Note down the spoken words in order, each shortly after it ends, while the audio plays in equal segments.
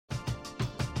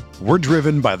We're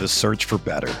driven by the search for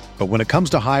better. But when it comes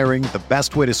to hiring, the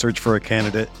best way to search for a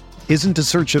candidate isn't to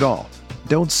search at all.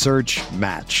 Don't search,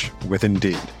 match with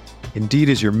Indeed. Indeed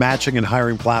is your matching and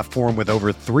hiring platform with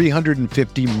over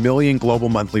 350 million global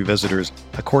monthly visitors,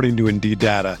 according to Indeed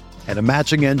data, and a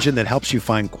matching engine that helps you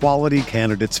find quality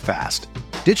candidates fast.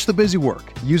 Ditch the busy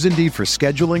work. Use Indeed for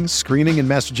scheduling, screening, and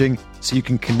messaging so you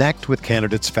can connect with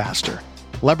candidates faster.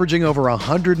 Leveraging over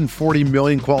 140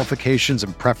 million qualifications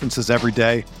and preferences every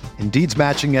day, Indeed's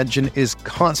matching engine is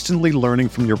constantly learning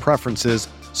from your preferences,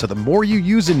 so the more you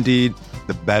use Indeed,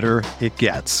 the better it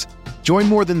gets. Join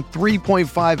more than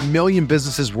 3.5 million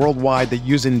businesses worldwide that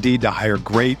use Indeed to hire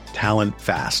great talent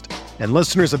fast. And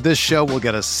listeners of this show will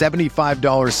get a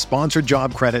 $75 sponsored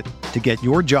job credit to get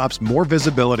your jobs more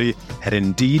visibility at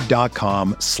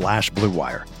Indeed.com/Blue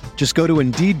Wire. Just go to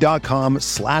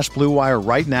Indeed.com/Blue Wire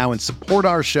right now and support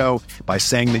our show by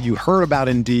saying that you heard about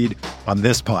Indeed on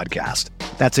this podcast.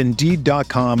 That's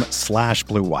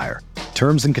Indeed.com/Blue Wire.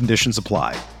 Terms and conditions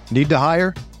apply. Need to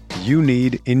hire? You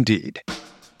need Indeed.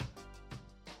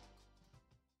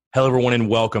 Hello, everyone, and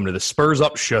welcome to the Spurs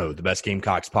Up Show, the best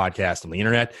Gamecocks podcast on the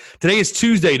internet. Today is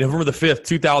Tuesday, November the 5th,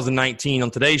 2019. On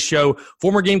today's show,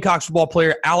 former Gamecocks football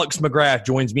player Alex McGrath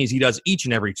joins me as he does each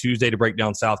and every Tuesday to break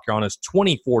down South Carolina's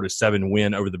 24-7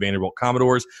 win over the Vanderbilt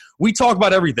Commodores. We talk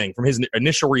about everything from his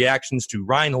initial reactions to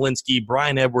Ryan Helinski,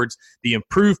 Brian Edwards, the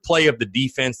improved play of the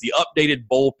defense, the updated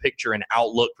bowl picture and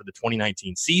outlook for the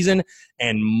 2019 season,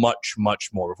 and much, much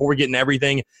more. Before we get into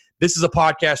everything, this is a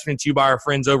podcast brought to you by our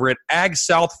friends over at Ag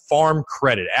South Farm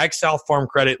Credit. Ag South Farm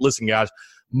Credit, listen, guys,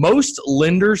 most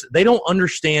lenders, they don't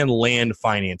understand land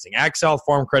financing. Ag South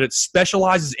Farm Credit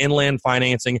specializes in land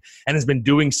financing and has been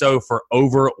doing so for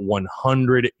over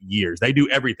 100 years. They do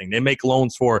everything. They make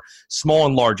loans for small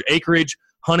and large acreage,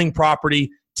 hunting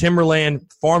property, timberland,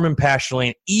 farm and pasture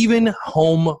land, even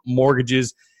home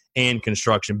mortgages and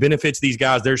construction. Benefits, these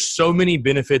guys, there's so many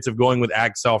benefits of going with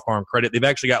Ag South Farm Credit. They've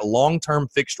actually got long-term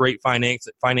fixed-rate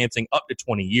financing up to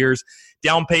 20 years.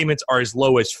 Down payments are as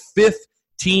low as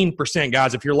 15%,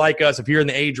 guys. If you're like us, if you're in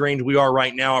the age range we are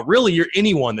right now, really you're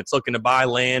anyone that's looking to buy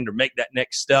land or make that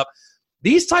next step,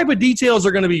 these type of details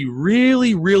are going to be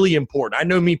really, really important. I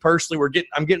know me personally,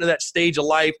 I'm getting to that stage of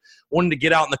life, wanting to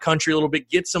get out in the country a little bit,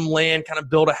 get some land, kind of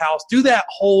build a house, do that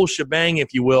whole shebang,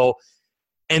 if you will.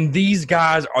 And these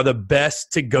guys are the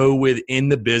best to go with in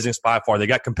the business by far. They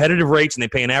got competitive rates, and they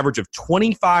pay an average of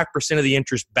 25% of the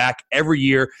interest back every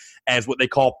year as what they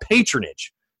call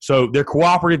patronage. So they're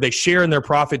cooperative. They share in their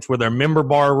profits with their member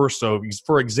borrowers. So,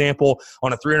 for example,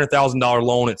 on a $300,000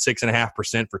 loan at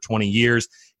 6.5% for 20 years,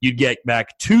 you'd get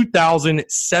back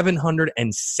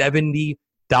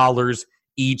 $2,770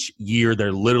 each year.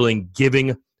 They're literally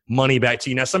giving money back to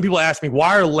you. Now, some people ask me,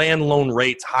 why are land loan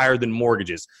rates higher than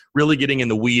mortgages? Really getting in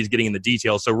the weeds, getting in the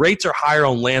details. So rates are higher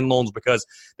on land loans because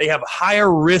they have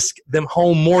higher risk than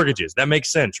home mortgages. That makes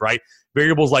sense, right?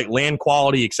 Variables like land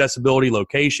quality, accessibility,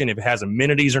 location, if it has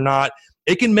amenities or not,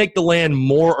 it can make the land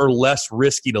more or less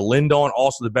risky to lend on.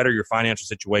 Also, the better your financial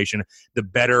situation, the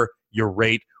better your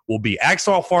rate will be. Ag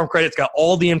South Farm Credit's got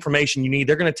all the information you need.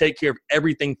 They're going to take care of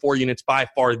everything for you, and it's by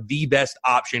far the best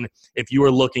option if you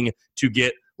are looking to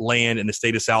get land in the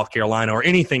state of South Carolina or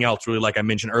anything else, really, like I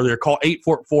mentioned earlier. Call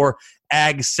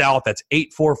 844-AG-SOUTH. That's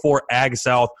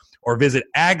 844-AG-SOUTH. Or visit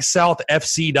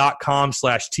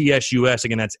agsouthfc.com/TSUS.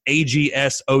 Again, that's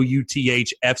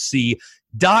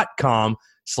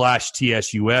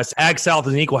AGSOUTHFC.com/TSUS. Ag South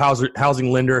is an equal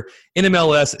housing lender,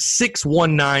 NMLS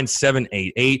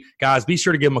 619788. Guys, be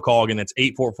sure to give them a call. Again, that's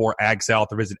 844-AG-SOUTH,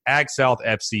 or visit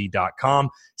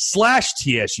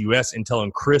agsouthfc.com/TSUS and tell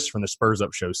them Chris from the Spurs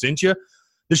Up Show sent you.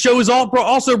 The show is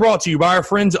also brought to you by our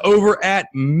friends over at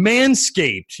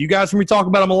Manscaped. You guys hear me talk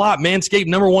about them a lot. Manscaped,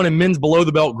 #1 in men's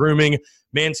below-the-belt grooming.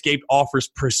 Manscaped offers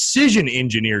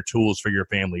precision-engineered tools for your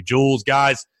family jewels.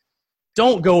 Guys,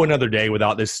 don't go another day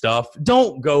without this stuff.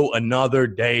 Don't go another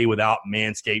day without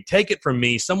Manscaped. Take it from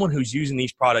me, someone who's using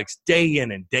these products day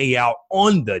in and day out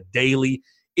on the daily.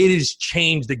 It has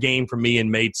changed the game for me and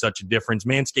made such a difference.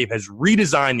 Manscaped has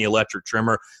redesigned the electric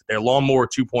trimmer. Their Lawnmower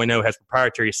 2.0 has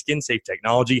proprietary skin-safe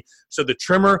technology, so the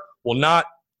trimmer will not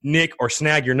nick or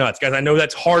snag your nuts. Guys, I know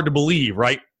that's hard to believe,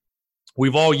 right?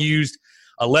 We've all used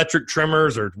electric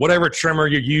trimmers or whatever trimmer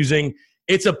you're using.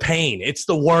 It's a pain. It's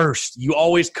the worst. You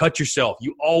always cut yourself.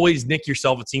 You always nick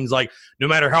yourself, it seems like, no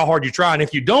matter how hard you try. And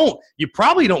if you don't, you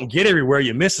probably don't get everywhere.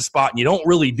 You miss a spot, and you don't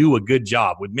really do a good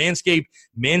job. With Manscaped,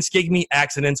 Manscaped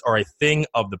accidents are a thing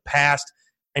of the past.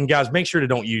 And, guys, make sure to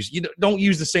don't use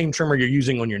the same trimmer you're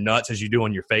using on your nuts as you do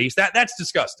on your face. That's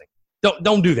disgusting.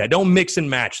 Don't do that. Don't mix and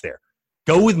match there.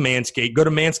 Go with Manscaped. Go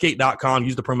to manscaped.com.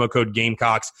 Use the promo code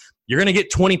Gamecocks. You're going to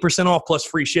get 20% off plus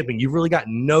free shipping. You've really got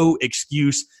no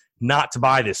excuse not to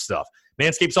buy this stuff.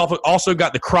 Manscaped's also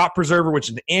got the Crop Preserver, which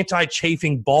is an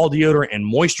anti-chafing ball deodorant and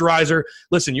moisturizer.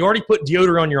 Listen, you already put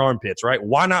deodorant on your armpits, right?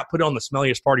 Why not put it on the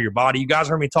smelliest part of your body? You guys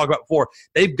heard me talk about before.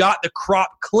 They've got the Crop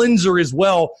Cleanser as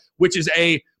well, which is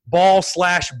a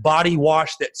ball/body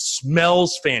wash that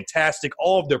smells fantastic.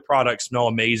 All of their products smell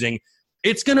amazing.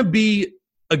 It's going to be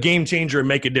a game changer and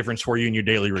make a difference for you in your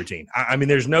daily routine. I mean,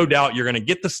 there's no doubt you're going to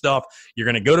get the stuff. You're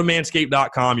going to go to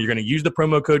manscaped.com. You're going to use the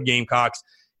promo code Gamecocks.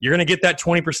 You're going to get that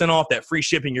 20% off, that free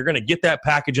shipping. You're going to get that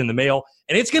package in the mail,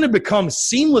 and it's going to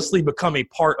seamlessly become a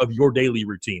part of your daily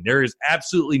routine. There is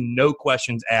absolutely no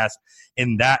questions asked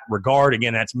in that regard.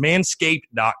 Again, that's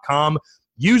manscaped.com.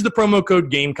 Use the promo code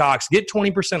Gamecocks. Get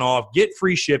 20% off. Get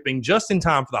free shipping just in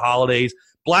time for the holidays.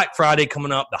 Black Friday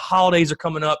coming up. The holidays are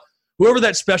coming up. Whoever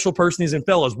that special person is, and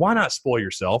fellas, why not spoil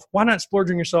yourself? Why not splurge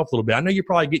on yourself a little bit? I know you're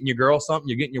probably getting your girl something.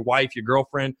 You're getting your wife, your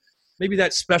girlfriend, maybe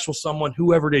that special someone,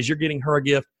 whoever it is, you're getting her a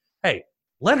gift. Hey,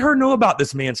 let her know about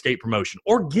this Manscaped promotion,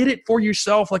 or get it for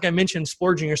yourself, like I mentioned,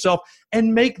 splurging yourself,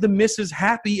 and make the missus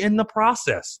happy in the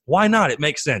process. Why not? It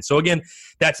makes sense. So, again,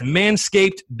 that's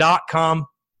manscaped.com.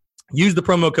 Use the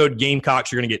promo code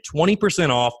Gamecocks. You're going to get 20%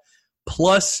 off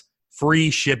plus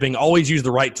free shipping. Always use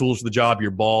the right tools for the job.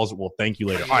 Your balls will thank you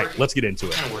later. All right, let's get into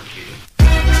it. What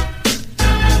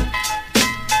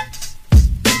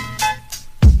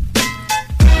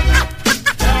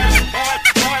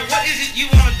is it you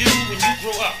want to do when you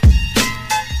grow up?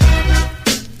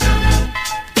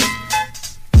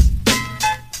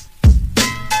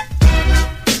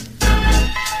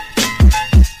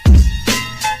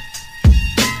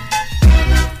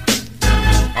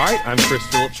 All right, I'm Chris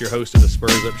Phillips, your host of the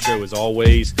Spurs Up Show as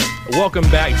always. Welcome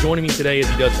back. Joining me today, as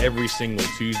he does every single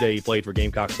Tuesday, he played for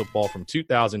Gamecocks football from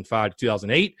 2005 to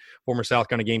 2008. Former South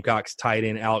Carolina Gamecocks tight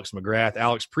end Alex McGrath.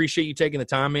 Alex, appreciate you taking the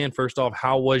time, man. First off,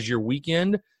 how was your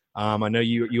weekend? I know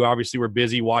you obviously were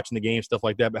busy watching the game, stuff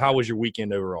like that, but how was your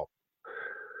weekend overall?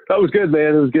 That was good,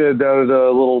 man. It was good. Down at a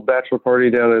little bachelor party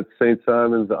down at St.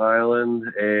 Simon's Island,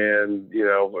 and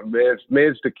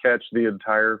managed to catch the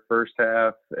entire first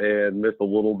half and miss a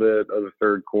little bit of the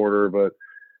third quarter, but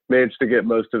managed to get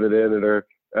most of it in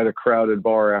at a crowded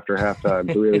bar after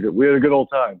halftime. So we had a good old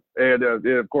time, and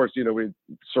of course, we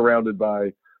surrounded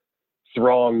by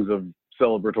throngs of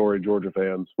celebratory Georgia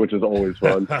fans, which is always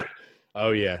fun.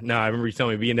 Oh yeah, no, I remember you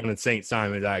telling me being down in St.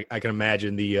 Simon's. I can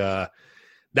imagine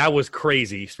that was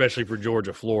crazy, especially for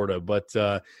Georgia, Florida. But,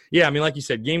 yeah, I mean, like you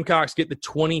said, Gamecocks get the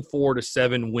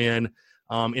 24-7 win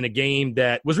in a game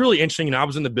that was really interesting. I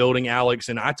was in the building, Alex,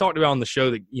 and I talked about on the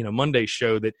show that, Monday's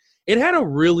show, that it had a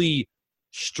really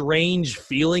strange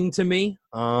feeling to me.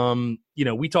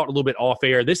 We talked a little bit off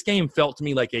air. This game felt to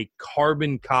me like a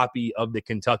carbon copy of the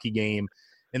Kentucky game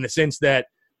in the sense that,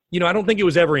 I don't think it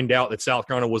was ever in doubt that South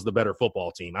Carolina was the better football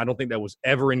team. I don't think that was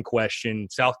ever in question.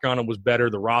 South Carolina was better.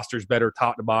 The roster's better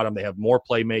top to bottom. They have more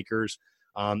playmakers.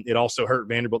 It also hurt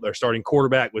Vanderbilt. Their starting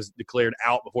quarterback was declared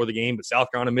out before the game, but South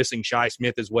Carolina missing Shi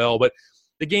Smith as well. But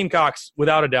the Gamecocks,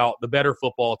 without a doubt, the better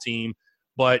football team.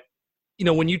 But,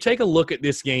 when you take a look at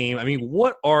this game, I mean,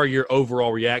 what are your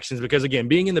overall reactions? Because, again,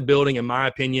 being in the building, in my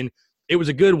opinion, it was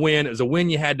a good win. It was a win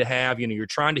you had to have. You're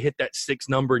trying to hit that 6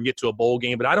 number and get to a bowl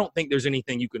game, but I don't think there's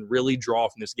anything you can really draw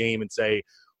from this game and say,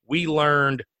 we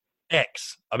learned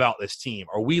X about this team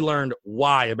or we learned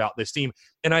Y about this team.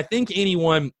 And I think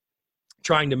anyone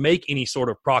trying to make any sort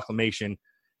of proclamation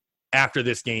after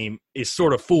this game is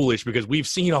sort of foolish because we've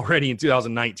seen already in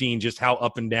 2019 just how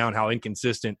up and down, how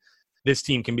inconsistent this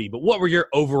team can be. But what were your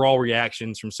overall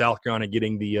reactions from South Carolina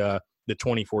getting the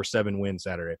 24-7 win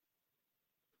Saturday?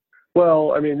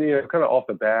 Well, I mean, kind of off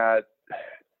the bat,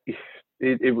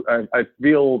 I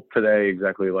feel today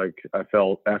exactly like I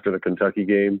felt after the Kentucky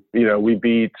game. We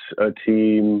beat a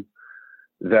team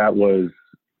that was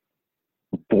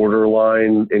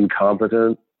borderline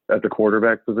incompetent at the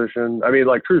quarterback position. I mean,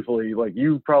 truthfully,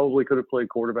 you probably could have played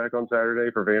quarterback on Saturday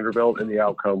for Vanderbilt and the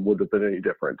outcome wouldn't have been any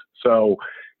different. So,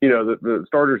 the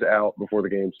starter's out before the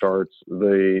game starts.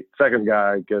 The second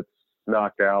guy gets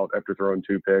knocked out after throwing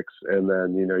 2 picks, and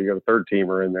then you got a third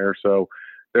teamer in there, so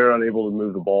they're unable to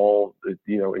move the ball.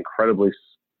 Incredibly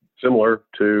similar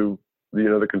to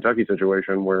the Kentucky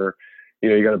situation where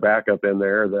you got a backup in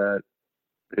there that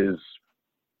is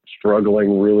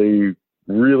struggling really,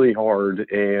 really hard,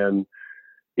 and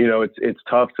it's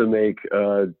tough to make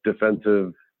a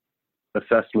defensive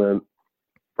assessment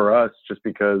for us just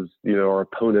because our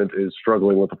opponent is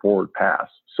struggling with the forward pass.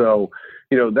 So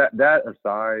that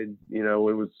aside,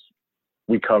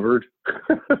 we covered.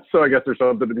 So I guess there's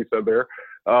something to be said there.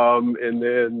 And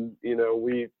then,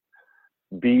 we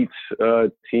beat a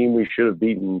team we should have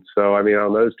beaten. So, I mean,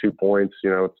 on those 2 points,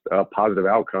 it's a positive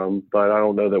outcome, but I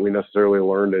don't know that we necessarily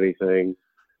learned anything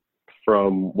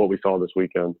from what we saw this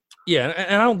weekend. Yeah,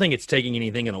 and I don't think it's taking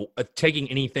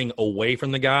anything away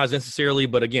from the guys necessarily,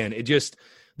 but again, it just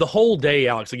the whole day,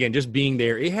 Alex, again, just being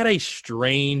there, it had a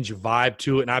strange vibe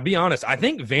to it. And I'll be honest, I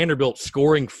think Vanderbilt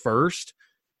scoring first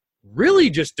really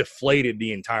just deflated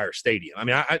the entire stadium. I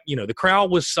mean, the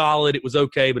crowd was solid, it was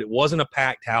okay, but it wasn't a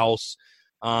packed house.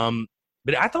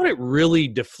 But I thought it really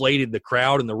deflated the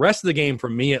crowd, and the rest of the game, for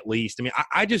me at least, I mean,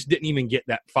 I just didn't even get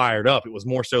that fired up. It was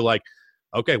more so like,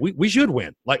 okay, we should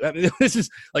win. Like, I mean, this is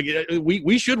like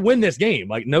we should win this game.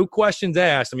 Like, no questions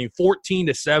asked. I mean,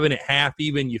 14-7 at half.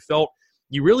 Even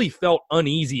you really felt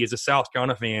uneasy as a South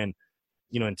Carolina fan,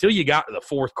 until you got to the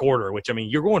fourth quarter. Which, I mean,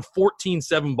 you're going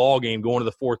 14-7 ball game going to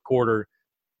the fourth quarter.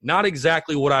 Not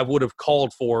exactly what I would have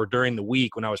called for during the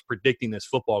week when I was predicting this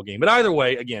football game. But either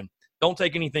way, again, don't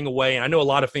take anything away. And I know a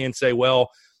lot of fans say, well,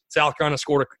 South Carolina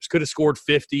could have scored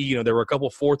 50. There were a couple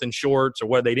fourth and shorts or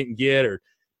what they didn't get, or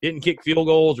didn't kick field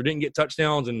goals, or didn't get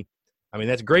touchdowns. And, I mean,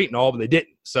 that's great and all, but they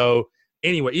didn't. So,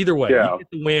 anyway, either way, yeah. You get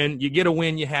the win. You get a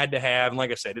win you had to have. And like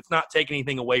I said, it's not taking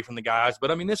anything away from the guys. But,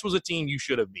 I mean, this was a team you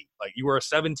should have beat. Like, you were a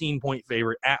 17-point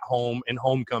favorite at home in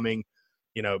homecoming.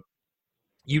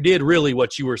 You did really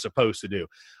what you were supposed to do.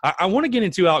 I want to get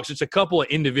into, Alex, just a couple of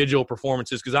individual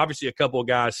performances because obviously a couple of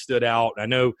guys stood out. I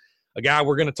know a guy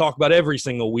we're going to talk about every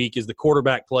single week is the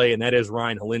quarterback play, and that is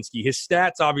Ryan Helinski. His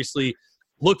stats obviously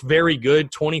look very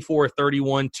good,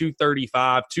 24-31,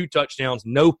 235, 2 touchdowns,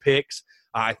 no picks.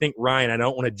 I think Ryan, I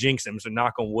don't want to jinx him, so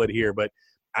knock on wood here, but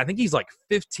I think he's like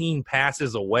 15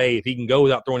 passes away if he can go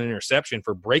without throwing an interception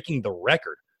for breaking the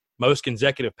record. Most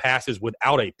consecutive passes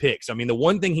without a pick. So, I mean, the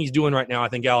one thing he's doing right now, I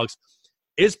think, Alex,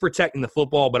 is protecting the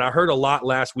football. But I heard a lot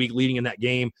last week leading in that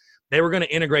game. They were going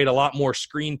to integrate a lot more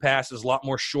screen passes, a lot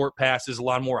more short passes, a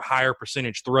lot more higher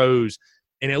percentage throws.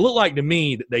 And it looked like to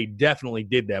me that they definitely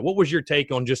did that. What was your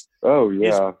take on just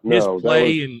his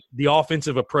play and the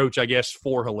offensive approach, I guess,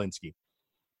 for Helinski?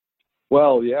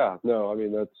 Well, yeah. No, I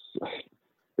mean, that's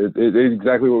it's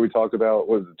exactly what we talked about,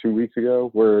 was it 2 weeks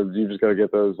ago, where you just got to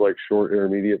get those, like, short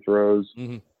intermediate throws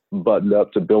buttoned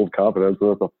up to build confidence.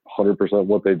 And that's 100%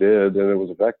 what they did, and it was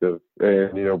effective.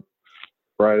 And,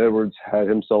 Brian Edwards had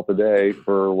himself a day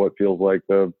for what feels like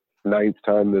the 9th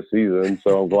time this season.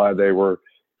 So I'm glad they were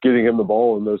getting him the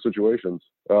ball in those situations.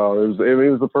 It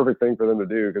was the perfect thing for them to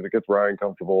do because it gets Ryan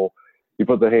comfortable. You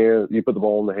put the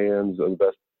ball in the hands of the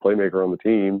best playmaker on the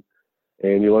team,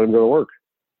 and you let him go to work.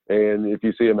 And if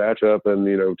you see a matchup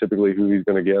and, typically who he's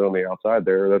going to get on the outside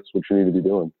there, that's what you need to be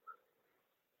doing.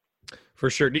 For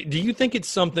sure. Do you think it's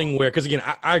something where – because, again,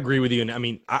 I agree with you. And, I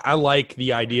mean, I like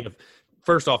the idea of –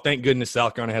 first off, thank goodness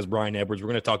South Carolina has Brian Edwards. We're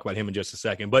going to talk about him in just a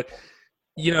second. But,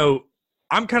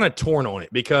 I'm kind of torn on it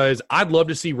because I'd love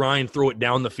to see Ryan throw it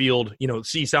down the field,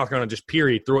 see South Carolina just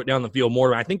period, throw it down the field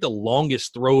more. I think the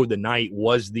longest throw of the night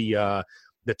was the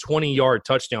 20-yard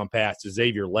touchdown pass to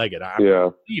Xavier Leggett. I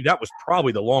believe that was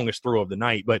probably the longest throw of the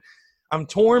night. But I'm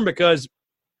torn because,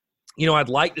 I'd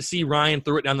like to see Ryan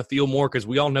throw it down the field more because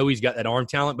we all know he's got that arm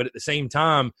talent. But at the same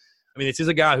time, I mean, this is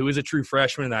a guy who is a true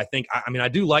freshman. And I think, I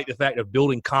do like the fact of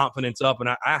building confidence up. And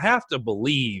I have to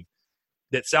believe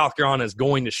that South Carolina is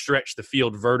going to stretch the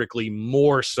field vertically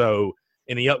more so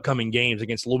in the upcoming games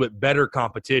against a little bit better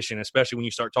competition, especially when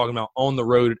you start talking about on the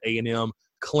road at A&M,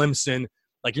 Clemson.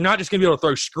 Like, you're not just going to be able to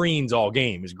throw screens all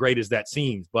game, as great as that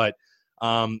seems. But,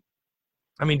 do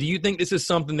you think this is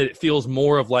something that it feels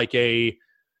more of like a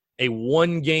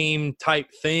one-game type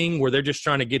thing where they're just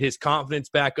trying to get his confidence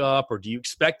back up? Or do you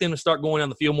expect him to start going down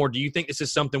the field more? Do you think this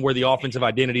is something where the offensive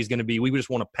identity is going to be, we just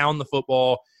want to pound the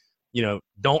football,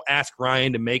 don't ask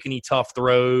Ryan to make any tough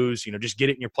throws, just get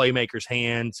it in your playmakers'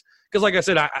 hands? Because like I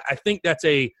said, I think that's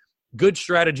a good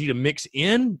strategy to mix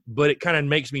in, but it kind of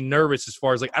makes me nervous as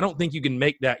far as, like, I don't think you can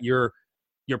make that your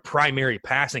primary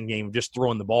passing game, just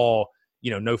throwing the ball,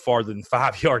 no farther than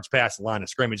 5 yards past the line of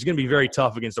scrimmage. It's going to be very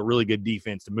tough against a really good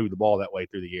defense to move the ball that way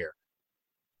through the air.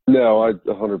 No, I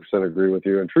 100% agree with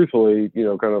you. And truthfully,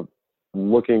 kind of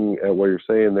looking at what you're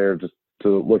saying there, just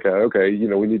to look at, okay,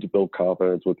 we need to build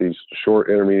confidence with these short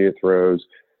intermediate throws.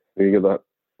 You get the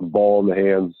ball in the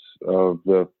hands of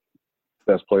the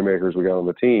best playmakers we got on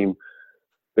the team,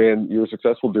 and you were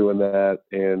successful doing that.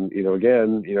 And,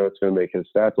 again, it's going to make his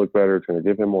stats look better. It's going to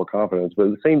give him more confidence. But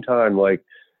at the same time, like,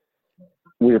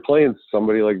 when you're playing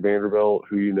somebody like Vanderbilt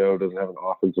who, doesn't have an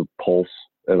offensive pulse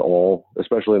at all,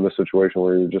 especially in this situation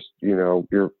where you're just, you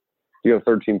got a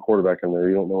third-team quarterback in there.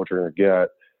 You don't know what you're going to get.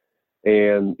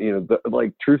 And,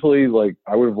 truthfully, like,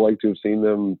 I would have liked to have seen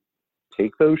them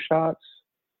take those shots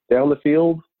down the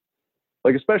field.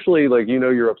 Like, especially, like,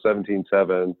 you're up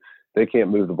 17-7. They can't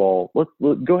move the ball. Let's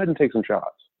go ahead and take some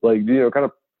shots. Like, kind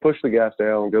of push the gas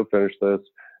down, go finish this.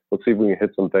 Let's see if we can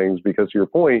hit some things, because to your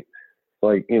point,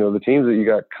 like, the teams that you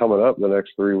got coming up in the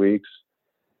next 3 weeks,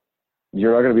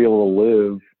 you're not going to be able to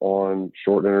live on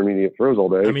short and intermediate throws all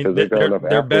day. I mean,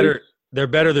 they're better. They're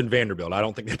better than Vanderbilt. I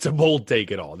don't think that's a bold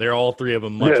take at all. They're all three of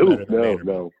them much better than Vanderbilt.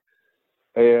 No.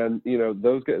 And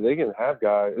those guys, they can have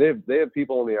guys. They have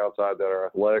people on the outside that are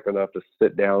athletic enough to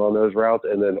sit down on those routes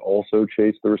and then also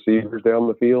chase the receivers down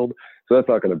the field. So that's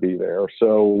not going to be there.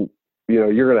 So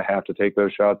you're going to have to take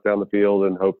those shots down the field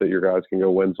and hope that your guys can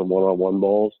go win some one-on-one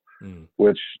balls,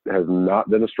 which has not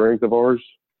been a strength of ours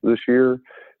this year.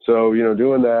 So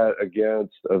doing that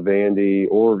against a Vandy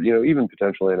or even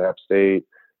potentially an App State,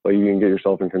 like, you can get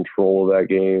yourself in control of that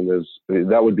game.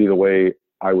 That would be the way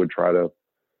I would try to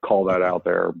call that out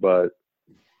there. But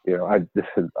I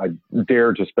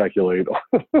dare to speculate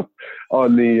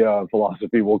on the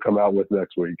philosophy we'll come out with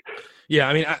next week. Yeah,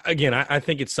 I mean, I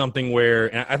think it's something where,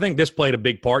 and I think this played a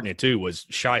big part in it too, was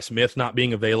Shi Smith not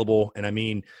being available. And I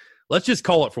mean, let's just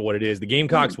call it for what it is. The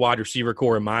Gamecocks wide receiver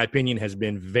core, in my opinion, has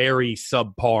been very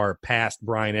subpar past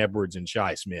Brian Edwards and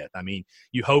Shi Smith. I mean,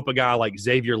 you hope a guy like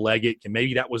Xavier Leggett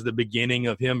maybe that was the beginning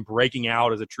of him breaking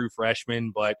out as a true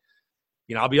freshman. But,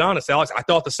 I'll be honest, Alex, I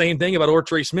thought the same thing about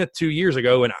Ortre Smith 2 years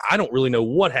ago, and I don't really know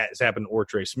what has happened to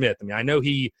Ortre Smith. I mean, I know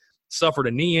he suffered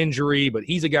a knee injury, but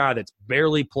he's a guy that's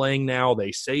barely playing now.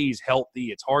 They say he's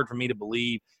healthy. It's hard for me to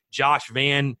believe. Josh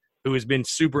Vann, who has been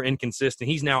super inconsistent,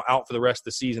 he's now out for the rest of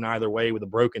the season either way with a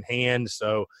broken hand.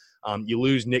 So you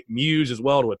lose Nick Muse as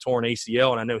well to a torn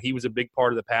ACL, and I know he was a big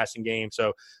part of the passing game.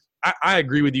 So I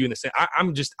agree with you in the sense.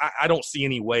 I don't see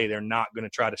any way they're not going to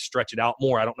try to stretch it out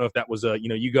more. I don't know if that was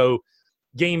you go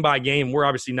game by game. We're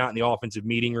obviously not in the offensive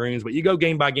meeting rooms, but you go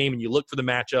game by game and you look for the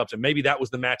matchups, and maybe that was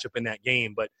the matchup in that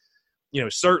game. But,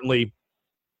 certainly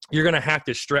you're going to have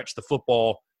to stretch the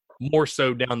football more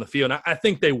so down the field. And I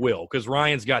think they will, because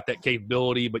Ryan's got that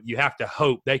capability, but you have to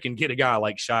hope they can get a guy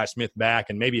like Shi Smith back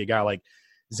and maybe a guy like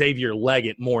Xavier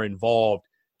Leggett more involved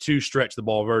to stretch the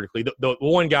ball vertically. The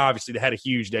one guy, obviously, that had a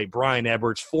huge day, Brian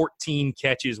Edwards, 14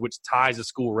 catches, which ties the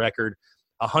school record,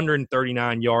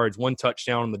 139 yards, 1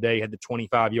 touchdown on the day, had the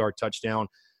 25-yard touchdown.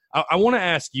 I want to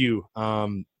ask you,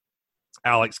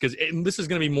 Alex, because this is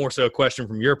going to be more so a question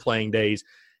from your playing days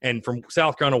and from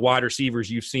South Carolina wide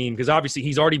receivers you've seen, because obviously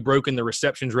he's already broken the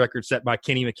receptions record set by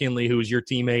Kenny McKinley, who is your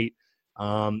teammate.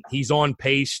 He's on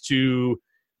pace to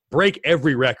break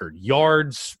every record,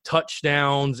 yards,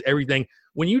 touchdowns, everything.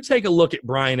 When you take a look at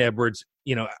Brian Edwards,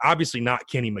 obviously not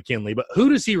Kenny McKinley, but who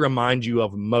does he remind you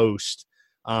of most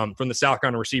from the South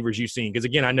Carolina receivers you've seen? Because,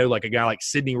 again, I know like a guy like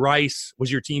Sidney Rice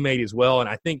was your teammate as well, and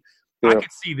I think I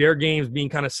could see their games being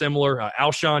kind of similar.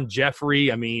 Alshon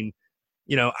Jeffrey, I mean,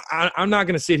 I'm not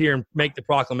going to sit here and make the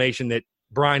proclamation that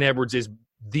Brian Edwards is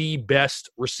the best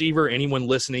receiver. Anyone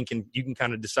listening you can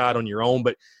kind of decide on your own,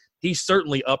 but he's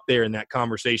certainly up there in that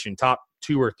conversation, top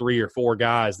 2 or 3 or 4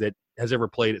 guys that has ever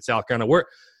played at South Carolina.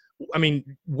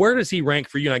 Where does he rank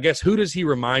for you? And I guess who does he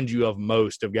remind you of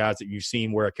most of guys that you've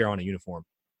seen wear a Carolina uniform?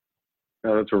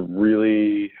 Oh, that's a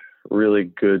really, really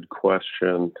good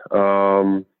question.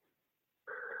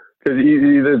 Because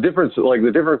the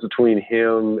difference between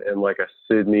him and like a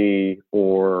Sidney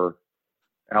or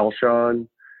Alshon,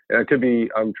 and it could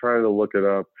be, I'm trying to look it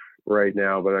up right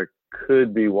now, but I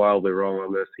could be wildly wrong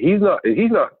on this. He's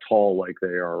not tall like they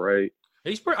are, right?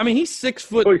 He's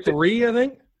 6'3", I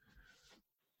think.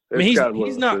 I mean, he's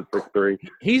not 6'3".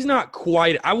 He's not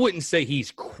quite. I wouldn't say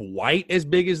he's quite as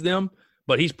big as them,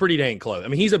 but he's pretty dang close. I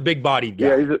mean, he's a big-bodied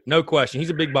guy. Yeah, no question. He's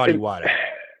a big-bodied wideout.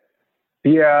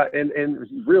 Yeah, and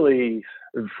really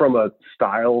from a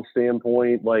style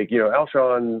standpoint, like,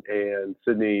 Alshon and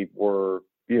Sidney were,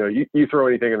 you throw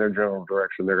anything in their general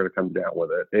direction, they're going to come down with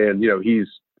it. And, he's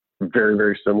very,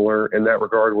 very similar in that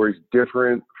regard, where he's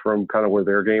different from kind of where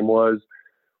their game was.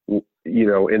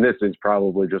 And this is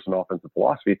probably just an offensive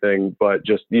philosophy thing, but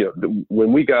just,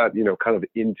 when we got, kind of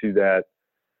into that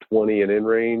 20 and in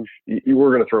range, you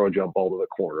were going to throw a jump ball to the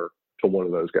corner to one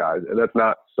of those guys. And that's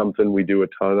not something we do a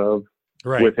ton of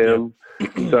with him.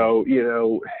 Yeah. So,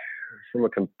 from a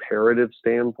comparative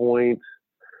standpoint,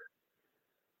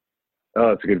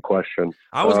 that's a good question.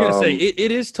 I was going to say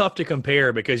it is tough to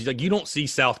compare because you don't see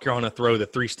South Carolina throw the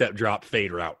 3-step drop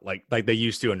fade route like they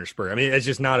used to under Spur. I mean, it's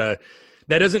just not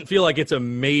that doesn't feel like it's a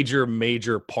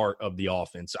major part of the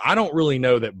offense. I don't really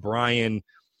know that Brian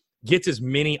gets as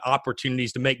many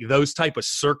opportunities to make those type of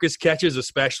circus catches,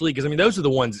 especially because, I mean, those are the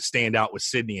ones that stand out with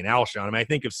Sidney and Alshon. I mean, I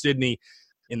think of Sidney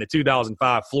in the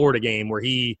 2005 Florida game where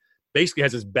he basically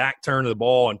has his back turned to the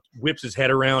ball and whips his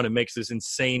head around and makes this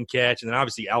insane catch. And then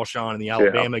obviously Alshon in the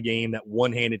Alabama game, that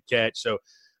one-handed catch. So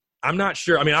I'm not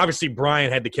sure. I mean, obviously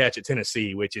Brian had the catch at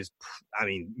Tennessee, which is, I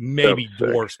mean, maybe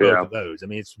dwarfs both of those. I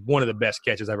mean, it's one of the best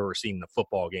catches I've ever seen in a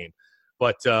football game.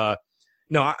 But,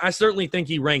 no, I certainly think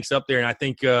he ranks up there, and I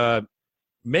think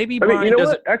maybe Brian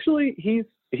doesn't – Actually, he's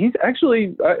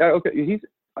actually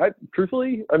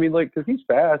truthfully, I mean, like, because he's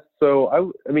fast.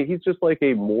 So, I mean, he's just like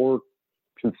a more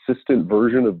consistent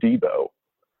version of Debo.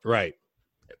 Right.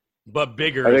 But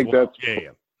bigger. I think that's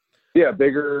 – Yeah,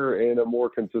 bigger and a more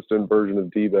consistent version of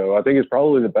Debo. I think it's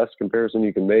probably the best comparison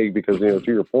you can make because, to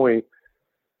your point,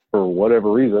 for whatever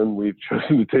reason, we've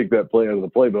chosen to take that play out of the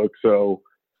playbook. So,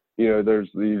 you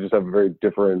just have a very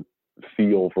different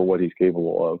feel for what he's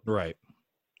capable of. Right.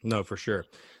 No, for sure.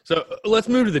 So let's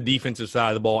move to the defensive side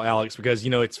of the ball, Alex, because,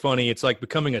 it's funny. It's like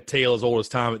becoming a tale as old as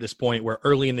time at this point where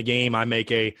early in the game I make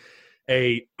a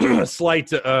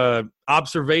slight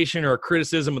observation or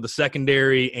criticism of the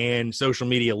secondary and social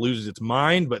media loses its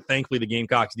mind. But thankfully the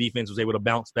Gamecocks defense was able to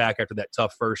bounce back after that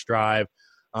tough first drive.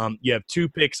 You have 2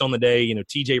 picks on the day,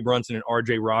 TJ Brunson and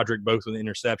RJ Roderick, both with an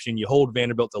interception. You hold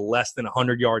Vanderbilt to less than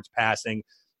 100 yards passing,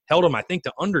 held them, I think,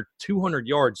 to under 200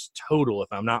 yards total, if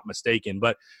I'm not mistaken.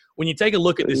 But when you take a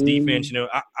look at this defense,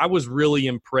 I was really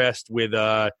impressed with,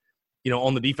 on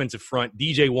the defensive front,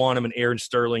 DJ Wanham and Aaron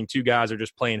Sterling, 2 guys are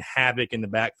just playing havoc in the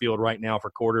backfield right now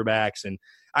for quarterbacks. And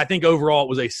I think overall it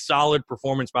was a solid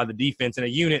performance by the defense in a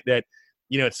unit that,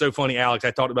 it's so funny, Alex,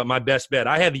 I talked about my best bet.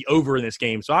 I had the over in this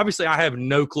game. So obviously I have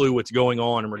no clue what's going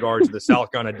on in regards to the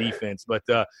South Carolina defense. But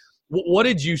what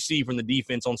did you see from the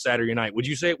defense on Saturday night? Would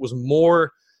you say it was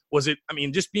more –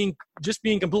 just being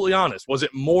completely honest, was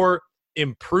it more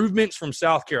improvements from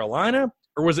South Carolina,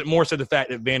 or was it more so the fact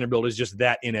that Vanderbilt is just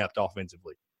that inept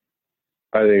offensively?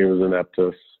 I think it was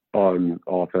ineptness on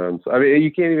offense. I mean,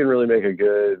 you can't even really make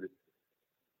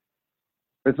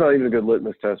it's not even a good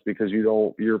litmus test because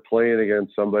you're playing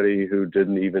against somebody who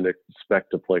didn't even expect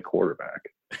to play quarterback.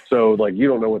 So, you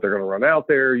don't know what they're going to run out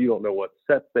there. You don't know what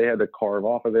sets they had to carve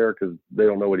off of there because they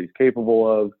don't know what he's capable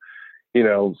of.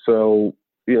 So,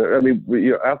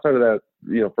 outside of that,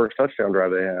 first touchdown drive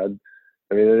they had,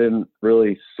 they didn't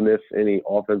really sniff any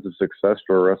offensive success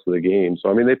for the rest of the game.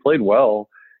 So, they played well,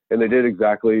 and they did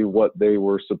exactly what they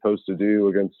were supposed to do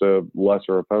against a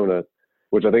lesser opponent,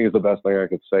 which I think is the best thing I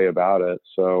could say about it.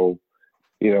 So,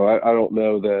 I don't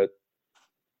know that –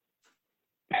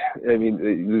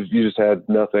 you just had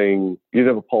nothing – you didn't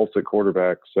have a pulse at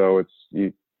quarterback. So,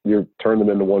 you turn them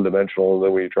into one-dimensional, and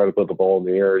then when you try to put the ball in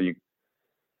the air, you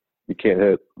can't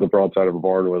hit the broadside of a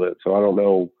barn with it. So, I don't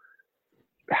know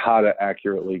how to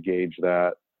accurately gauge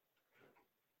that,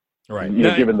 right?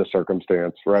 Given the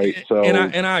circumstance, right? So,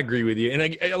 and I agree with you.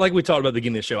 And like we talked about at the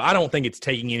beginning of the show, I don't think it's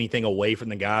taking anything away from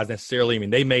the guys necessarily.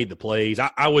 They made the plays.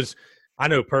 I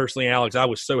know personally, Alex, I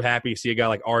was so happy to see a guy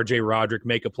like RJ Roderick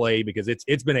make a play because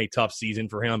it's been a tough season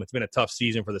for him. It's been a tough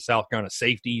season for the South Carolina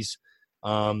safeties,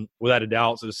 without a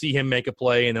doubt. So to see him make a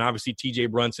play, and then obviously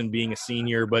TJ Brunson being a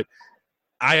senior, but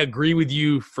I agree with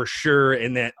you for sure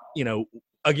in that,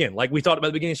 again, like we talked about at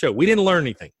the beginning of the show, we didn't learn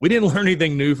anything. We didn't learn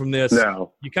anything new from this.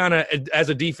 No. You kind of, as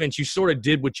a defense, you sort of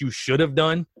did what you should have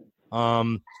done.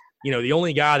 The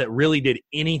only guy that really did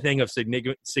anything of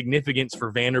significance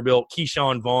for Vanderbilt,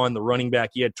 Keyshawn Vaughn, the running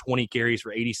back, he had 20 carries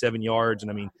for 87 yards.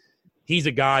 And, he's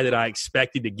a guy that I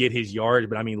expected to get his yards.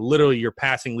 But, literally your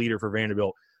passing leader for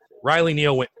Vanderbilt. Riley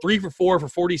Neal went 3 for 4 for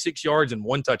 46 yards and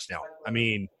 1 touchdown.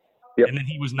 Yep. And then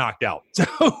he was knocked out.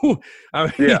 So,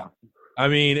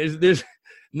 there's –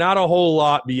 not a whole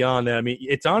lot beyond that.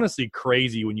 It's honestly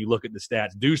crazy when you look at the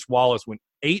stats. Deuce Wallace went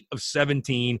 8 of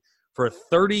 17 for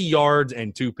 30 yards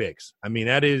and 2 picks.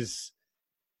 That's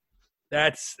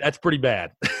pretty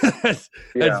bad. that's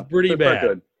pretty bad.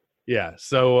 Good. Yeah.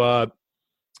 So,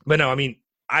 but no,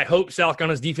 I hope South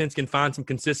Carolina's defense can find some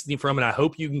consistency from it. I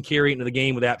hope you can carry it into the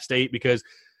game with App State because,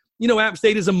 App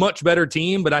State is a much better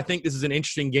team, but I think this is an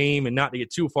interesting game, and not to get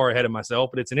too far ahead of myself,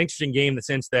 but it's an interesting game in the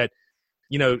sense that,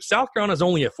 South Carolina's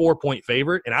only a 4-point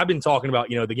favorite, and I've been talking about,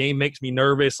 the game makes me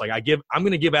nervous. I'm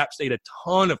going to give App State a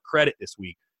ton of credit this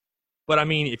week. But,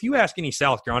 if you ask any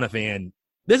South Carolina fan,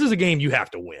 this is a game you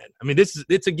have to win.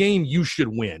 It's a game you should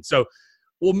win. So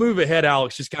we'll move ahead,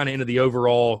 Alex, just kind of into the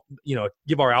overall,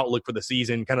 give our outlook for the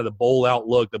season, kind of the bowl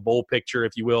outlook, the bowl picture,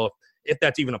 if you will, if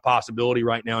that's even a possibility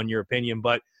right now in your opinion.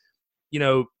 But,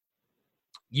 you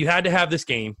had to have this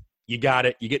game. You got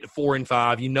it. You get to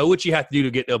 4-5. You know what you have to do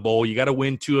to get to a bowl. You got to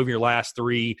win 2 of your last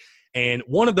 3. And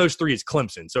one of those 3 is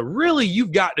Clemson. So really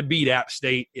you've got to beat App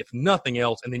State, if nothing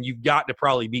else. And then you've got to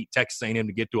probably beat Texas A&M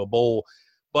to get to a bowl.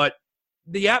 But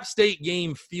the App State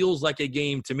game feels like a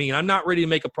game to me, and I'm not ready to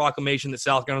make a proclamation that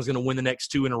South Carolina's going to win the next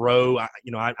 2 in a row.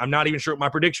 I'm not even sure what my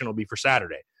prediction will be for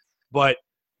Saturday. But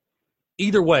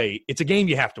either way, it's a game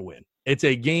you have to win. It's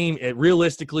a game,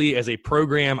 realistically, as a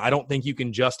program, I don't think you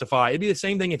can justify. It'd be the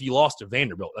same thing if you lost to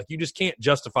Vanderbilt. Like, you just can't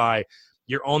justify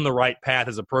you're on the right path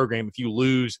as a program if you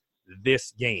lose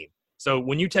this game. So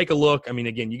when you take a look, I mean,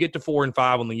 again, you get to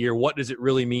 4-5 on the year. What does it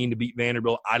really mean to beat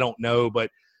Vanderbilt? I don't know. But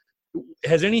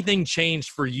has anything changed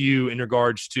for you in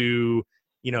regards to,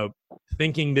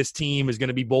 thinking this team is going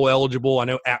to be bowl eligible? I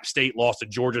know App State lost to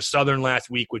Georgia Southern last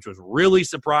week, which was really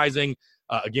surprising.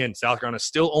 Again, South Carolina is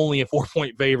still only a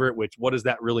 4-point favorite, which what does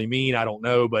that really mean? I don't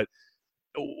know. But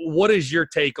what is your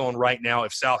take on right now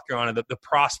if South Carolina, the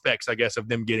prospects, I guess, of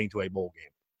them getting to a bowl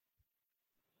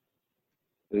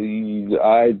game?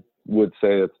 I would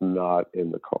say it's not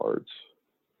in the cards.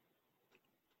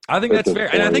 I think that's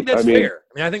fair. And I think that's fair.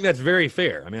 I think that's very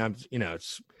fair.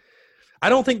 I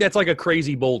don't think that's like a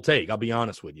crazy bold take, I'll be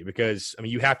honest with you, because,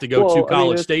 you have to go to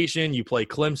College Station, you play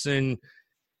Clemson.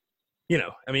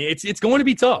 It's going to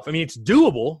be tough. It's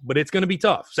doable, but it's going to be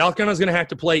tough. South Carolina's going to have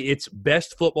to play its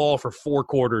best football for 4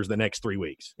 quarters the next 3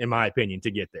 weeks, in my opinion,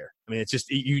 to get there. It's just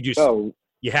you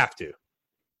have to.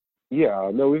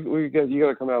 Yeah, no, you got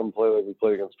to come out and play like we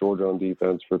played against Georgia on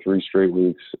defense for 3 straight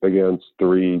weeks against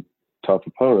 3 tough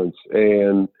opponents.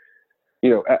 And,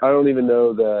 I don't even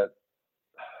know that.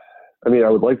 I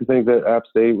would like to think that App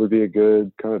State would be a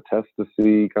good kind of test to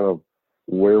see kind of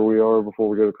where we are before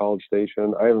we go to College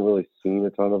Station. I haven't really seen a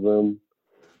ton of them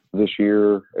this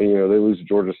year. And, they lose to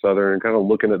Georgia Southern, and kind of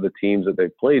looking at the teams that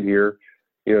they've played here,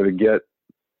 to get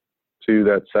to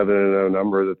that 7-0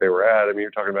 number that they were at.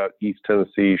 You're talking about East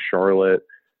Tennessee, Charlotte.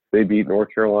 They beat North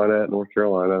Carolina at North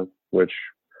Carolina, which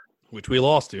we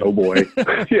lost to. Oh boy.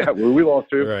 Yeah, we lost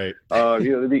to. Right.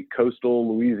 They beat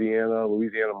Coastal, Louisiana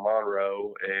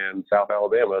Monroe, and South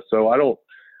Alabama. So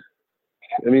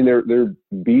they're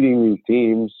beating these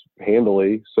teams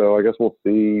handily. So I guess we'll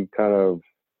see kind of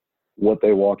what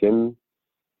they walk in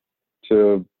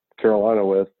to Carolina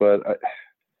with. But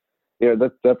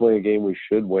that's definitely a game we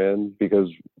should win because,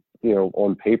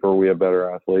 on paper we have better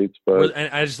athletes. But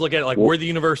and I just look at it like we're the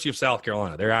University of South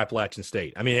Carolina. They're Appalachian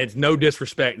State. It's no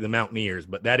disrespect to the Mountaineers,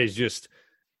 but that is just,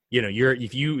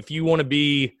 if you want to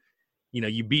be,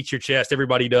 you beat your chest.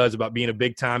 Everybody does about being a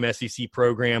big-time SEC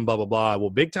program, blah, blah, blah.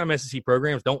 Well, big-time SEC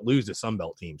programs don't lose to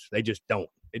Sunbelt teams. They just don't.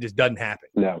 It just doesn't happen.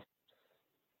 No.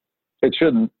 It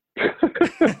shouldn't.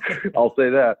 I'll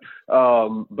say that.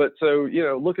 But so,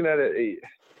 looking at it,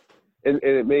 and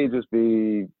it may just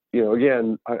be,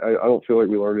 again, I don't feel like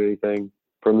we learned anything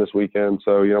from this weekend.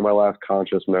 So, my last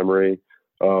conscious memory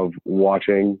of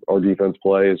watching our defense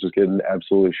play is just getting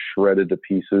absolutely shredded to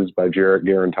pieces by Jarrett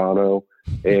Garantano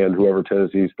and whoever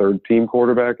Tennessee's third-team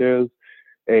quarterback is.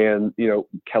 And,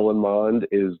 Kellen Mond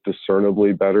is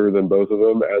discernibly better than both of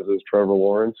them, as is Trevor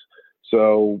Lawrence.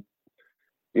 So,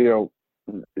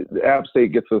 App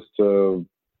State gets us to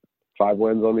 5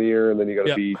 wins on the year, and then you got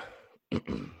to beat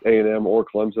A&M or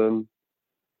Clemson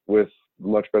with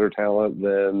much better talent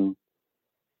than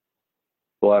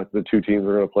the 2 teams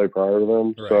are going to play prior to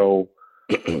them. Right. So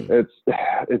it's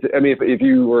if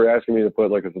you were asking me to put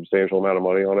like a substantial amount of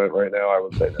money on it right now, I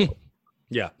would say no.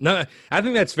 Yeah, no, I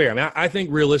think that's fair. I think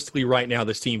realistically right now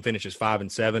this team finishes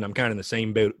 5-7. I'm kind of in the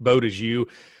same boat as you.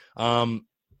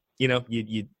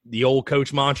 You the old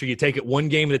coach mantra, you take it one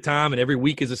game at a time, and every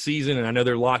week is a season. And I know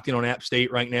they're locked in on App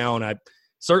State right now, and I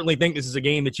certainly think this is a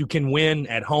game that you can win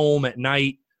at home at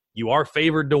night. You are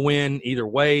favored to win either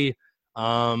way.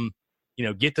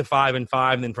 Get to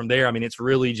 5-5, and then from there, it's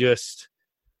really just,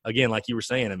 again, like you were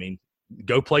saying,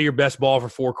 go play your best ball for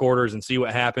 4 quarters and see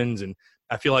what happens. And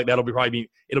I feel like it'll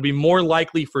be more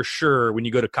likely for sure when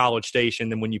you go to College Station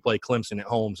than when you play Clemson at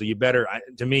home. So you better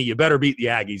beat the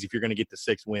Aggies if you're going to get to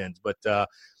 6 wins. But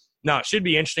no, it should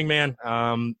be interesting, man.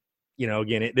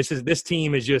 Again, this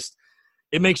team is just,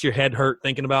 it makes your head hurt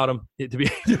thinking about them. To be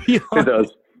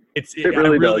honest, it does. It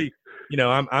really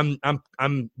does.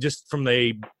 I'm just from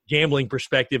a gambling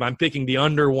perspective, I'm picking the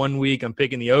under one week, I'm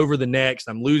picking the over the next.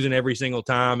 I'm losing every single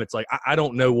time. It's like I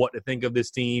don't know what to think of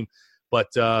this team, but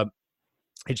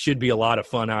it should be a lot of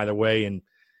fun either way. And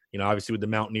obviously with the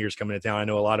Mountaineers coming to town, I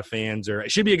know a lot of fans are.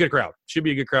 It should be a good crowd.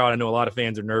 I know a lot of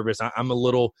fans are nervous. I'm a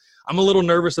little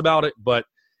nervous about it, but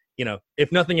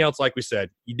if nothing else, like we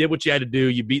said, you did what you had to do.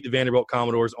 You beat the Vanderbilt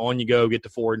Commodores. On you go, get to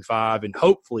 4-5, and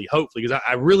hopefully, because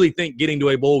I really think getting to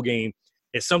a bowl game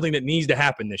is something that needs to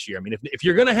happen this year. If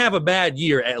you're going to have a bad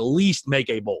year, at least make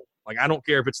a bowl. Like, I don't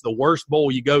care if it's the worst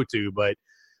bowl you go to, but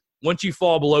once you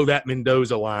fall below that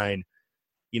Mendoza line,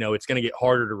 It's going to get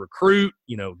harder to recruit.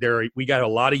 We got a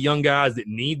lot of young guys that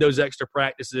need those extra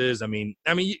practices. I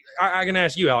can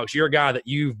ask you, Alex, you're a guy that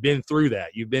you've been through that.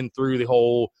 You've been through the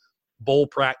whole bowl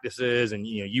practices, and,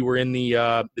 you were in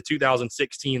the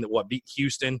 2016 that beat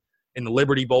Houston in the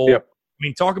Liberty Bowl. Yep.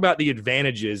 Talk about the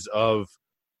advantages of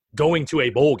going to a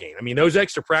bowl game. Those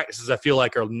extra practices I feel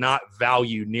like are not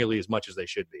valued nearly as much as they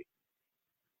should be.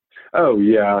 Oh,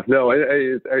 yeah. No,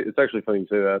 it's actually funny you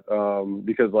say that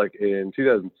because, like, in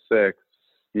 2006,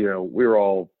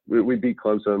 we beat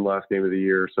Clemson last game of the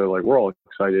year. So, like, we're all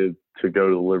excited to go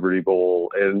to the Liberty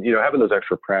Bowl and, having those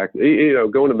extra practice,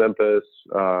 going to Memphis,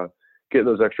 getting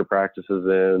those extra practices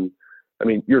in.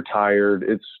 You're tired.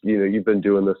 It's, you've been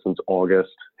doing this since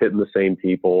August, hitting the same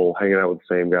people, hanging out with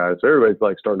the same guys. So everybody's,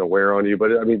 like, starting to wear on you. But,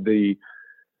 the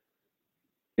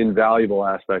invaluable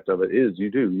aspect of it is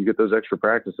you get those extra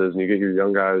practices and you get your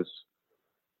young guys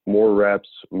more reps,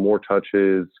 more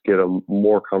touches, get them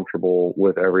more comfortable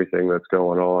with everything that's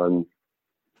going on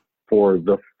for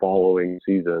the following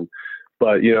season.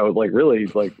 But, really,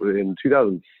 like in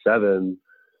 2007,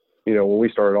 when we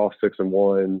started off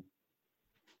 6-1,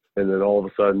 and then all of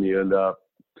a sudden you end up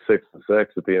 6-6 at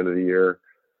the end of the year,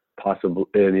 possibly,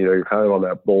 and you're kind of on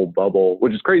that bowl bubble,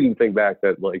 which is crazy to think back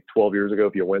that like 12 years ago,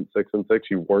 if you went 6-6,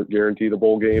 you weren't guaranteed a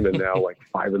bowl game, and now like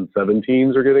 5-7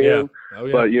 teams are getting in. Oh,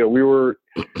 yeah. But we were,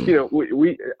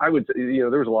 I would say, there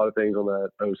was a lot of things on that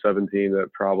 2007 team that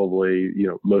probably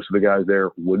most of the guys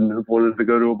there wouldn't have wanted to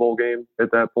go to a bowl game at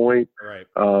that point, right?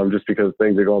 Just because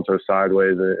things had gone so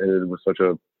sideways and it was such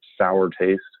a sour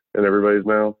taste in everybody's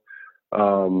mouth.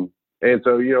 And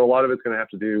so a lot of it's going to have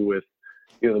to do with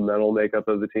the mental makeup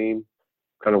of the team,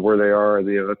 kind of where they are.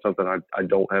 That's something I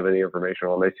don't have any information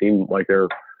on. They seem like they're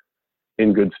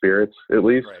in good spirits, at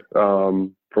least, right.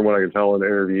 From what I can tell in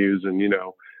interviews. And,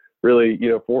 really,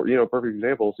 for, perfect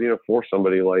examples, for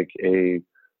somebody like a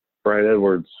Brian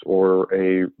Edwards or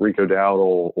a Rico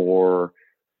Dowdle or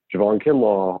Javon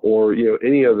Kinlaw or,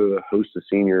 any other host of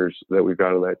seniors that we've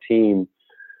got on that team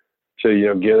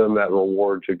to, give them that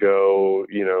reward to go,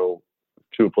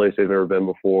 to a place they've never been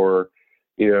before,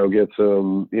 get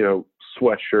some,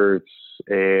 sweatshirts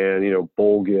and,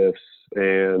 bowl gifts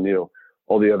and,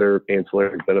 all the other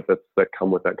ancillary benefits that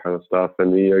come with that kind of stuff.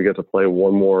 And, get to play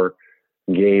one more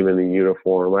game in the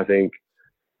uniform, I think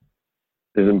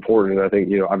is important. And I think,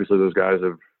 obviously those guys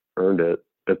have earned it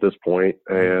at this point.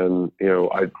 And,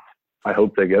 I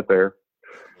hope they get there.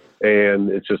 And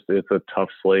it's a tough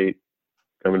slate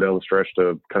coming down the stretch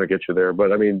to kind of get you there. But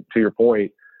to your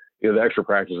point, the extra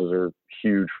practices are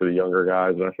huge for the younger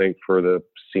guys. And I think for the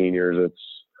seniors, it's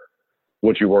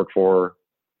what you work for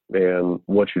and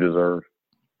what you deserve.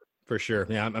 For sure.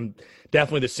 Yeah, I'm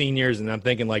definitely the seniors, and I'm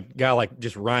thinking like a guy like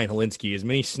just Ryan Helinski, as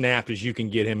many snaps as you can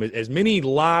get him, as many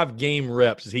live game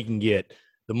reps as he can get,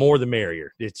 the more the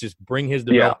merrier. It's just bring his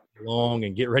development along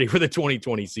and get ready for the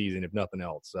 2020 season, if nothing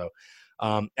else. So,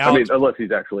 Alex, unless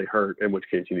he's actually hurt, in which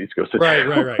case he needs to go sit down.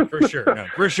 Right. For sure. No,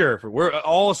 for sure. We're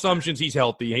all assumptions he's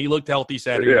healthy. He looked healthy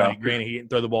Saturday night. Granted, he didn't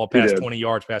throw the ball past 20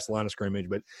 yards past the line of scrimmage.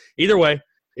 But either way,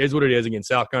 it is what it is. Again,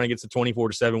 South Carolina gets a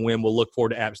 24-7 win. We'll look forward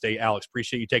to App State. Alex,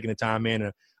 appreciate you taking the time, man.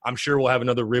 And I'm sure we'll have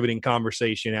another riveting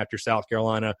conversation after South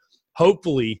Carolina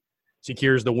hopefully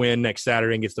secures the win next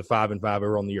Saturday and gets to 5-5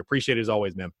 over on the year. Appreciate it as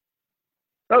always, man.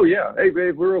 Oh, yeah. Hey,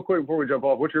 babe, real quick before we jump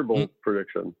off, what's your bold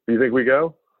prediction? Do you think we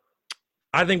go?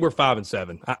 I think we're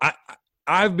 5-7.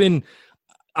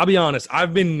 I'll be honest,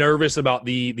 I've been nervous about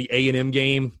the A&M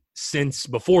game since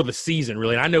before the season,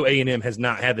 really. And I know A&M has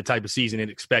not had the type of season it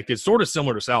expected, sort of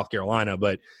similar to South Carolina,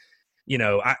 but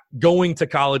going to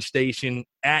College Station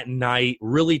at night,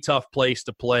 really tough place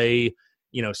to play.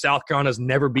 South Carolina's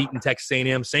never beaten Texas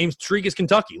A&M. Same streak as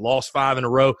Kentucky, lost 5 in a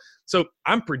row. So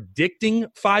I'm predicting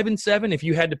 5-7 if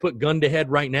you had to put gun to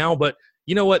head right now. But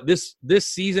you know what? This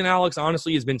season, Alex,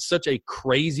 honestly, has been such a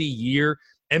crazy year.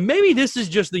 And maybe this is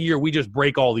just the year we just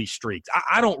break all these streaks.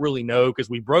 I don't really know, because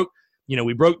we broke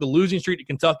the losing streak to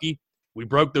Kentucky. We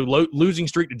broke the losing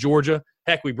streak to Georgia.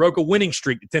 Heck, we broke a winning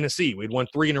streak to Tennessee. We'd won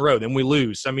 3 in a row. Then we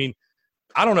lose.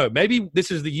 I don't know. Maybe this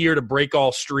is the year to break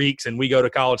all streaks, and we go to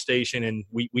College Station and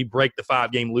we break the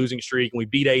 5-game losing streak, and we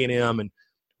beat A&M, and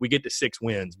we get to 6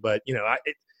 wins. But,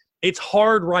 it's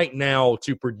hard right now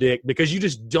to predict, because you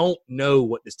just don't know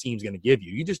what this team's going to give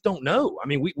you. You just don't know.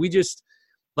 We just –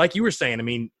 like you were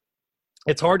saying,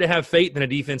 it's hard to have faith in a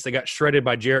defense that got shredded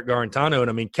by Jarrett Garantano.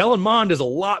 And, Kellen Mond is a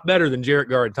lot better than Jarrett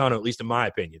Garantano, at least in my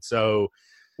opinion. So,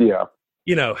 yeah.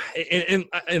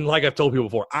 And like I've told people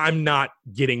before, I'm not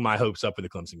getting my hopes up for the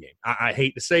Clemson game. I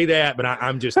hate to say that, but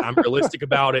I'm realistic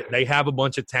about it. They have a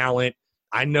bunch of talent.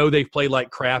 I know they've played like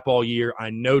crap all year. I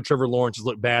know Trevor Lawrence has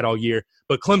looked bad all year,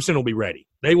 but Clemson will be ready.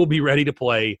 They will be ready to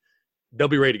play. They'll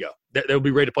be ready to go. They'll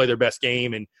be ready to play their best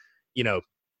game. And, you know,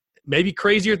 maybe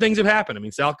crazier things have happened. I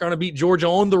mean, South Carolina beat Georgia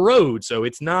on the road, so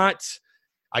it's not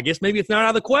 – I guess maybe it's not out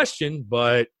of the question,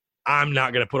 but I'm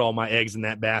not going to put all my eggs in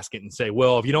that basket and say,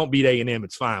 well, if you don't beat A&M,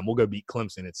 it's fine. We'll go beat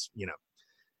Clemson. It's, you know,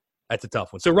 that's a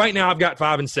tough one. So right now I've got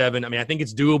 5-7. I mean, I think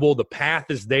it's doable. The path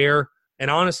is there.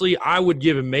 And honestly, I would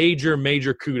give a major,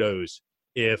 major kudos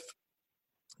if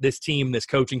this team, this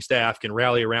coaching staff can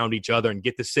rally around each other and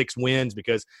get the 6 wins,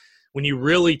 because when you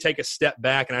really take a step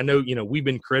back, and I know, you know, we've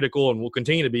been critical and we'll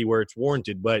continue to be where it's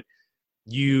warranted, but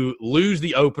you lose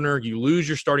the opener, you lose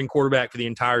your starting quarterback for the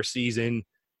entire season,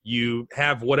 you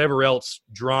have whatever else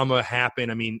drama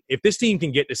happen. I mean, if this team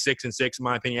can get to 6-6, in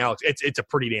my opinion, Alex, it's a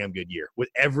pretty damn good year with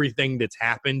everything that's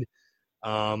happened.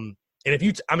 And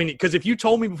because if you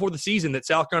told me before the season that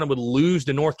South Carolina would lose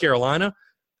to North Carolina,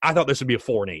 I thought this would be a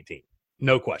 4-8 team.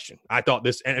 No question. I thought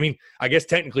this, and I mean, I guess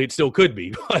technically it still could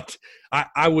be, but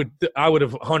I would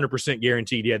have 100%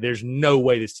 guaranteed, yeah, there's no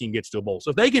way this team gets to a bowl. So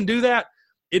if they can do that,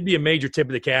 it'd be a major tip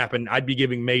of the cap, and I'd be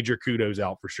giving major kudos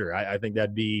out for sure. I think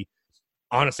that'd be,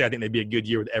 honestly, I think they'd be a good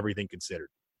year with everything considered.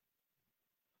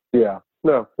 Yeah.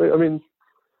 No, I mean,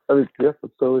 yeah,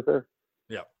 that's totally fair.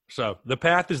 Yeah. So the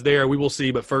path is there. We will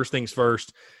see, but first things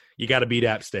first, you got to beat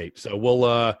App State. So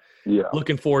we'll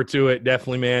looking forward to it.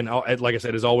 Definitely, man. Like I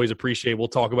said, as always, appreciate it. We'll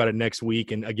talk about it next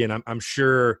week. And again, I'm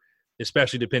sure,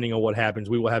 especially depending on what happens,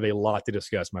 we will have a lot to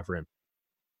discuss, my friend.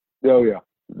 Oh, yeah.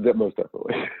 Most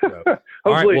definitely. So,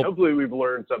 hopefully we've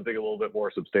learned something a little bit more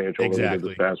substantial than we did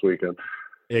this past weekend.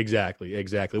 Exactly.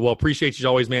 Well, appreciate you as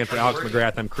always, man. For Alex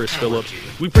McGrath, I'm Chris Phillips.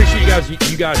 We appreciate you guys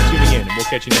tuning in, and we'll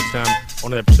catch you next time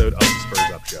on an episode of the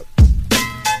Spurs Up Show.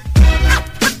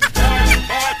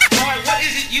 Boy, what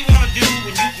is it you want to do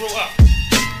when you grow up?